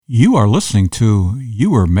You are listening to You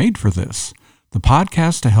Were Made for This, the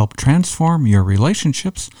podcast to help transform your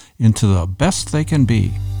relationships into the best they can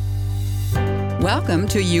be. Welcome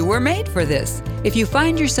to You Were Made for This. If you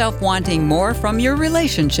find yourself wanting more from your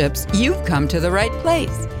relationships, you've come to the right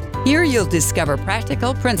place. Here you'll discover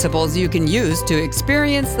practical principles you can use to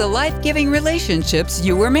experience the life-giving relationships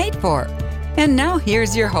you were made for. And now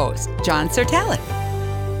here's your host, John Sertalik.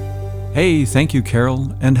 Hey, thank you,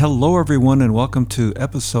 Carol, and hello, everyone, and welcome to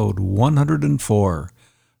episode 104,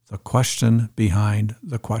 The Question Behind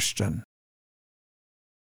the Question.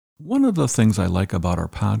 One of the things I like about our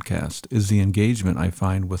podcast is the engagement I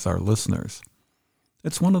find with our listeners.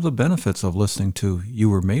 It's one of the benefits of listening to You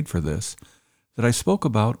Were Made for This that I spoke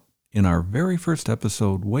about in our very first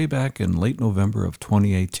episode way back in late November of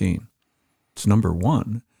 2018. It's number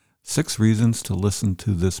 1, 6 Reasons to Listen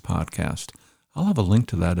to This Podcast. I'll have a link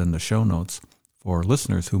to that in the show notes for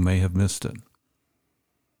listeners who may have missed it.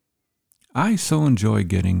 I so enjoy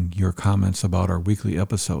getting your comments about our weekly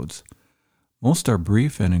episodes. Most are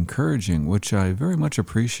brief and encouraging, which I very much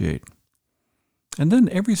appreciate. And then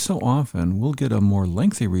every so often, we'll get a more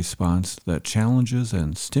lengthy response that challenges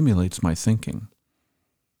and stimulates my thinking.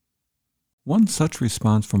 One such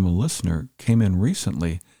response from a listener came in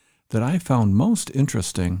recently that I found most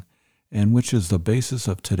interesting and which is the basis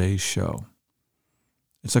of today's show.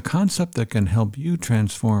 It's a concept that can help you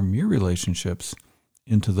transform your relationships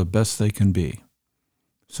into the best they can be.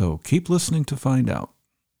 So keep listening to find out.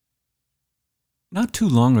 Not too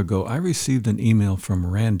long ago, I received an email from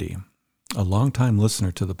Randy, a longtime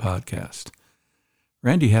listener to the podcast.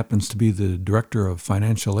 Randy happens to be the Director of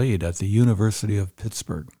Financial Aid at the University of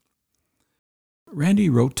Pittsburgh.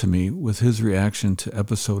 Randy wrote to me with his reaction to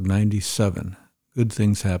episode 97, Good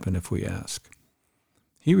Things Happen If We Ask.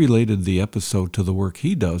 He related the episode to the work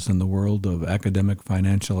he does in the world of academic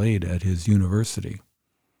financial aid at his university.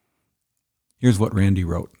 Here's what Randy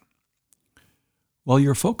wrote. While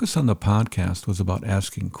your focus on the podcast was about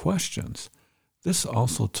asking questions, this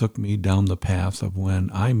also took me down the path of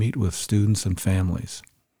when I meet with students and families.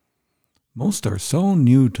 Most are so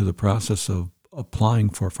new to the process of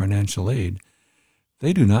applying for financial aid,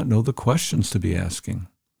 they do not know the questions to be asking.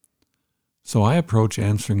 So I approach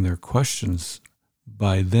answering their questions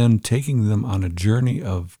by then taking them on a journey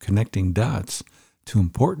of connecting dots to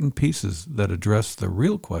important pieces that address the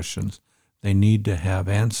real questions they need to have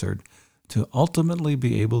answered to ultimately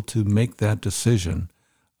be able to make that decision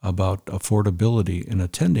about affordability in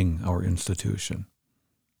attending our institution.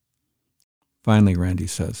 Finally, Randy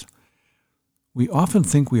says, we often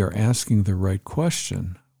think we are asking the right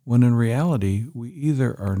question, when in reality, we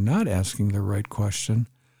either are not asking the right question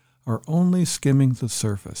or only skimming the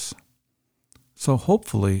surface. So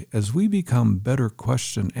hopefully, as we become better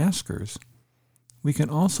question askers, we can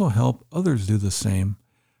also help others do the same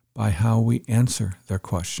by how we answer their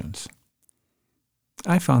questions.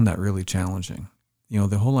 I found that really challenging.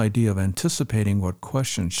 The whole idea of anticipating what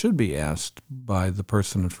questions should be asked by the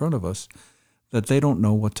person in front of us that they don't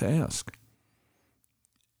know what to ask.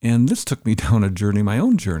 And this took me down a journey, my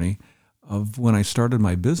own journey, of when I started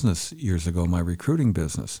my business years ago, my recruiting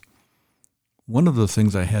business. One of the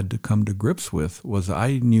things I had to come to grips with was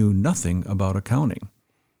I knew nothing about accounting.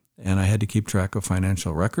 And I had to keep track of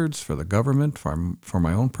financial records for the government, for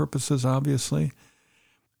my own purposes, obviously.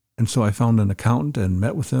 And so I found an accountant and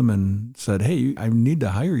met with him and said, hey, I need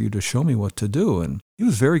to hire you to show me what to do. And he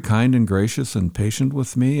was very kind and gracious and patient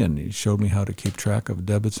with me, and he showed me how to keep track of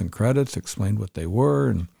debits and credits, explained what they were,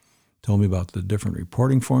 and told me about the different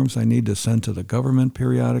reporting forms I need to send to the government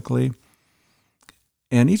periodically.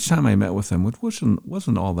 And each time I met with him, which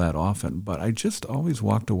wasn't all that often, but I just always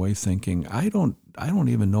walked away thinking, I don't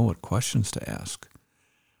even know what questions to ask.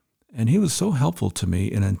 And he was so helpful to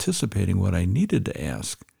me in anticipating what I needed to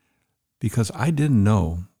ask, because I didn't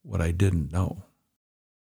know what I didn't know.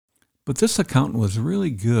 But this accountant was really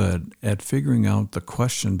good at figuring out the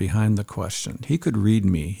question behind the question. He could read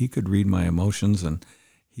me. He could read my emotions, and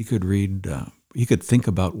he could think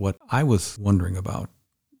about what I was wondering about.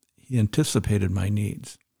 He anticipated my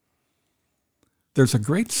needs. There's a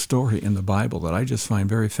great story in the Bible that I just find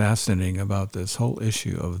very fascinating about this whole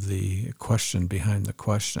issue of the question behind the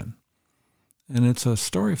question. And it's a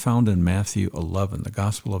story found in Matthew 11, the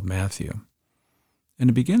Gospel of Matthew. And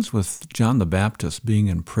it begins with John the Baptist being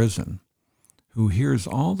in prison, who hears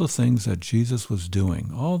all the things that Jesus was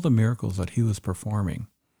doing, all the miracles that he was performing.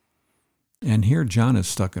 And here John is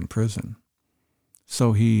stuck in prison.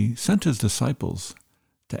 So he sent his disciples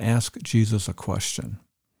to ask Jesus a question.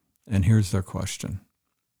 And here's their question.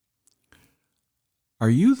 Are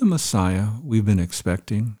you the Messiah we've been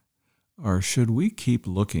expecting, or should we keep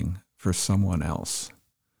looking for someone else?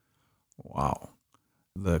 Wow.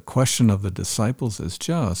 The question of the disciples is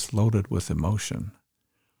just loaded with emotion.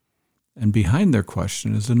 And behind their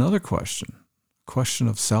question is another question, a question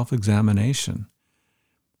of self-examination.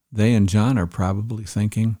 They and John are probably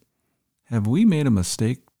thinking, have we made a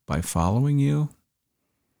mistake by following you?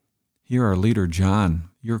 Here our leader John,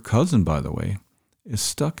 your cousin by the way, is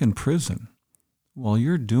stuck in prison while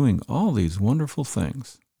you're doing all these wonderful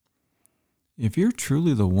things. If you're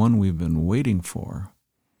truly the one we've been waiting for,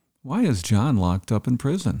 why is John locked up in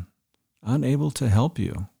prison, unable to help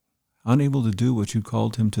you, unable to do what you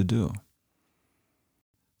called him to do?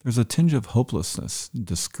 There's a tinge of hopelessness,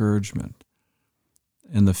 discouragement,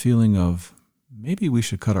 and the feeling of maybe we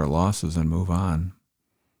should cut our losses and move on.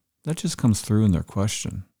 That just comes through in their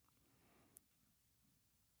question.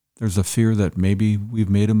 There's a fear that maybe we've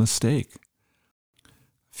made a mistake,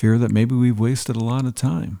 fear that maybe we've wasted a lot of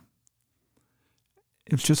time.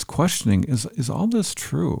 It's just questioning, is all this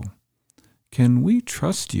true? Can we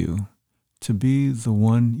trust you to be the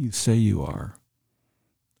one you say you are?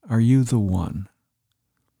 Are you the one?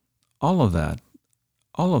 All of that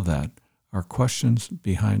are questions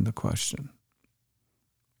behind the question.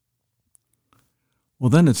 Well,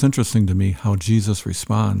 then it's interesting to me how Jesus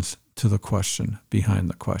responds to the question behind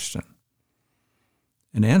the question.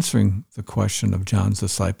 In answering the question of John's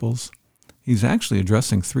disciples, he's actually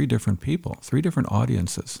addressing three different people, three different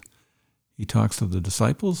audiences. He talks to the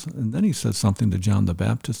disciples, and then he says something to John the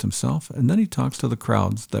Baptist himself, and then he talks to the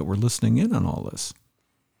crowds that were listening in on all this.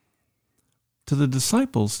 To the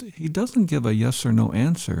disciples, he doesn't give a yes or no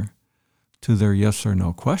answer to their yes or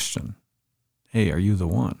no question. Hey, are you the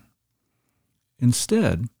one?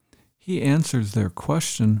 Instead, he answers their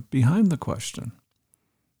question behind the question.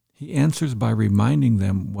 He answers by reminding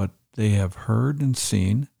them what they have heard and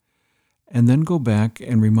seen, and then go back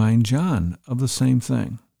and remind John of the same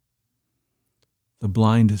thing. The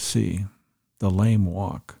blind see, the lame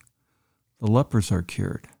walk, the lepers are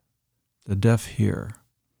cured, the deaf hear,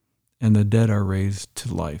 and the dead are raised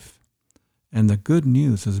to life, and the good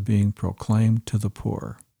news is being proclaimed to the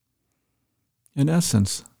poor. In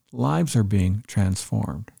essence, lives are being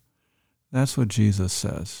transformed. That's what Jesus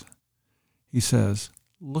says. He says,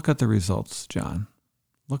 look at the results, John.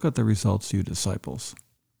 Look at the results, you disciples.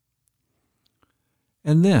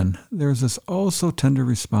 And then there's this oh so tender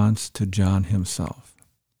response to John himself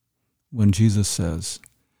when Jesus says,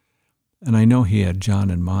 and I know he had John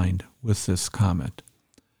in mind with this comment,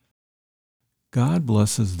 God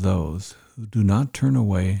blesses those who do not turn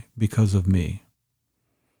away because of me.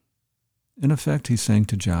 In effect, he's saying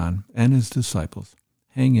to John and his disciples,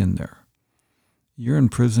 hang in there. You're in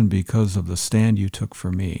prison because of the stand you took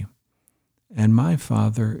for me, and my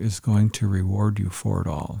Father is going to reward you for it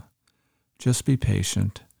all. Just be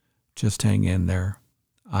patient. Just hang in there.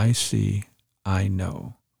 I see. I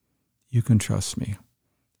know. You can trust me.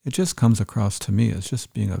 It just comes across to me as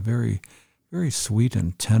just being a very, very sweet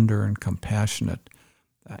and tender and compassionate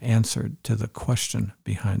answer to the question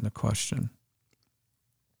behind the question.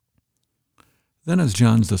 Then as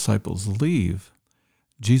John's disciples leave,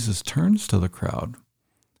 Jesus turns to the crowd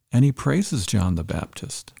and he praises John the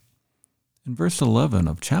Baptist. In verse 11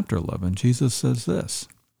 of chapter 11, Jesus says this,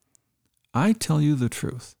 I tell you the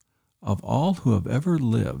truth, of all who have ever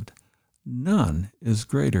lived, none is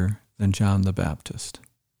greater than John the Baptist.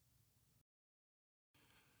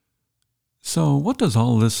 So what does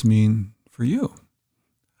all this mean for you?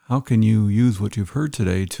 How can you use what you've heard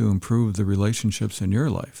today to improve the relationships in your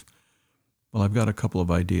life? Well, I've got a couple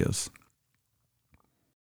of ideas.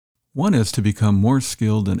 One is to become more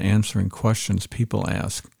skilled in answering questions people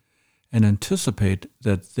ask and anticipate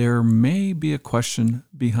that there may be a question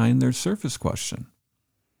behind their surface question.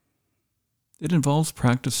 It involves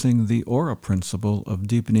practicing the aura principle of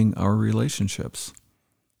deepening our relationships.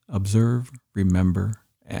 Observe, remember,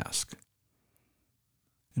 ask.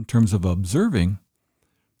 In terms of observing,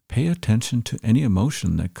 pay attention to any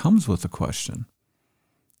emotion that comes with the question.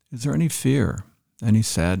 Is there any fear, any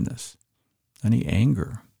sadness, any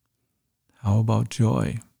anger? How about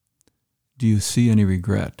joy? Do you see any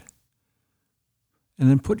regret? And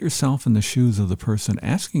then put yourself in the shoes of the person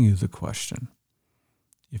asking you the question.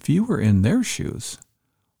 If you were in their shoes,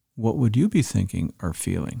 what would you be thinking or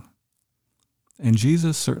feeling? And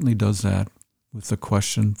Jesus certainly does that with the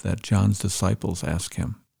question that John's disciples ask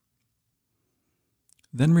him.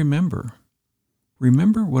 Then remember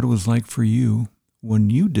what it was like for you when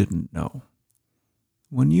you didn't know.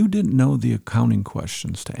 When you didn't know the accounting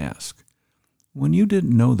questions to ask. When you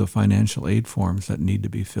didn't know the financial aid forms that need to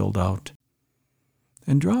be filled out.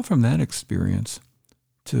 And draw from that experience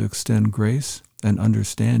to extend grace and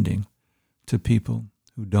understanding to people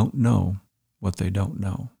who don't know what they don't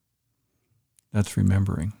know. That's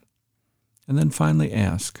remembering. And then finally,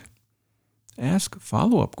 ask. Ask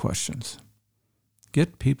follow-up questions.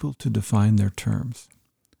 Get people to define their terms.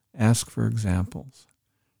 Ask for examples.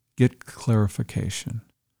 Get clarification.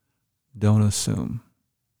 Don't assume.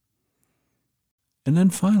 And then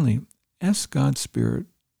finally, ask God's Spirit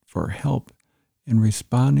for help in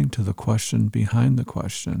responding to the question behind the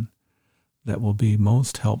question that will be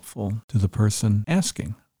most helpful to the person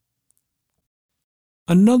asking.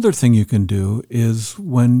 Another thing you can do is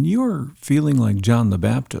when you're feeling like John the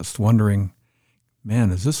Baptist, wondering,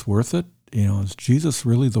 man, is this worth it? Is Jesus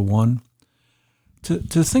really the one?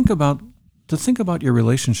 To think about your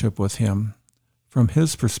relationship with him from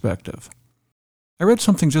his perspective. I read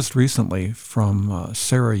something just recently from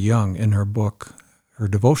Sarah Young in her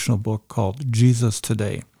devotional book called Jesus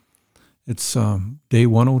Today. It's day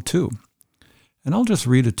 102. And I'll just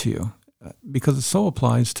read it to you because it so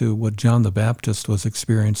applies to what John the Baptist was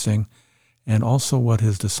experiencing and also what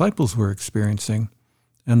his disciples were experiencing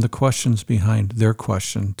and the questions behind their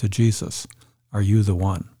question to Jesus. Are you the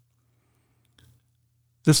one?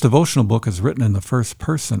 This devotional book is written in the first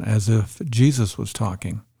person as if Jesus was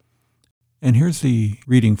talking. And here's the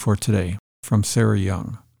reading for today from Sarah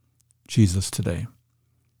Young, Jesus Today.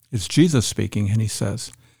 It's Jesus speaking, and he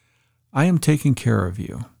says, I am taking care of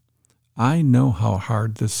you. I know how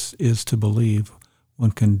hard this is to believe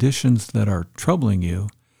when conditions that are troubling you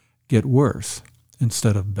get worse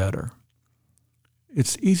instead of better.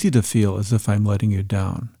 It's easy to feel as if I'm letting you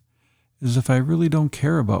down, as if I really don't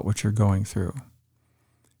care about what you're going through.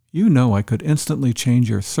 You know I could instantly change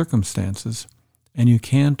your circumstances, and you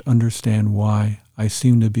can't understand why I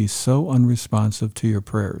seem to be so unresponsive to your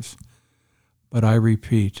prayers. But I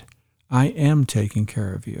repeat, I am taking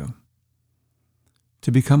care of you.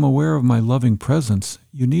 To become aware of my loving presence,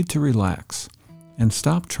 you need to relax and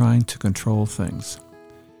stop trying to control things.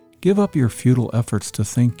 Give up your futile efforts to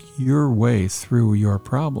think your way through your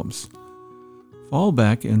problems. Fall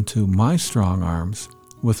back into my strong arms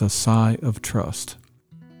with a sigh of trust.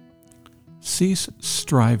 Cease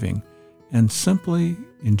striving and simply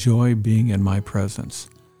enjoy being in my presence.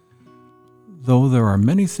 Though there are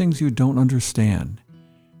many things you don't understand,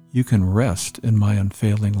 you can rest in my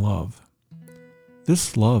unfailing love.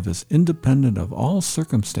 This love is independent of all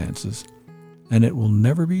circumstances, and it will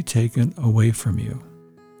never be taken away from you.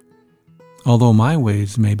 Although my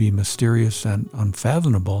ways may be mysterious and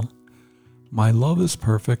unfathomable, my love is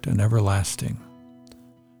perfect and everlasting.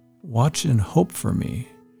 Watch and hope for me,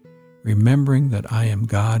 remembering that I am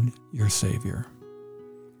God, your Savior.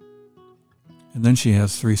 And then she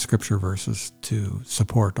has 3 scripture verses to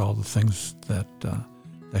support all the things that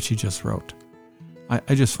she just wrote.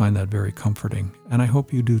 I just find that very comforting, and I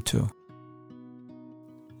hope you do too.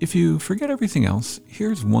 If you forget everything else,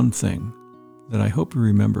 here's one thing that I hope you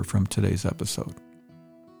remember from today's episode.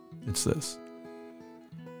 It's this.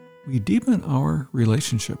 We deepen our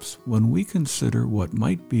relationships when we consider what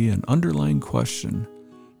might be an underlying question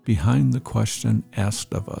behind the question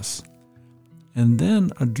asked of us, and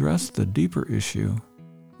then address the deeper issue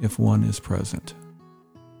if one is present.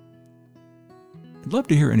 I'd love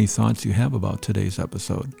to hear any thoughts you have about today's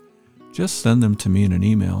episode. Just send them to me in an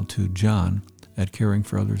email to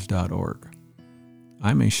john@caringforothers.org.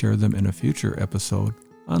 I may share them in a future episode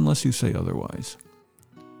unless you say otherwise.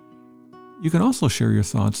 You can also share your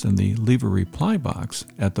thoughts in the Leave a Reply box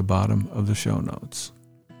at the bottom of the show notes.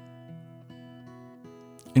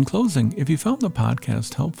 In closing, if you found the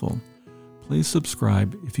podcast helpful, please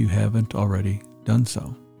subscribe if you haven't already done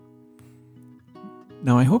so.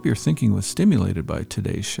 Now, I hope your thinking was stimulated by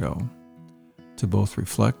today's show to both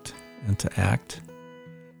reflect and to act,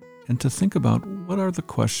 and to think about what are the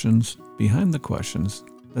questions behind the questions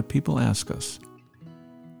that people ask us,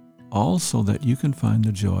 all so that you can find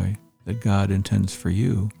the joy that God intends for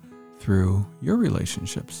you through your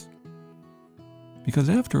relationships. Because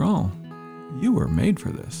after all, you were made for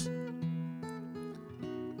this.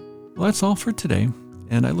 Well, that's all for today,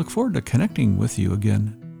 and I look forward to connecting with you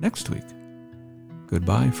again next week.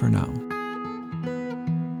 Goodbye for now.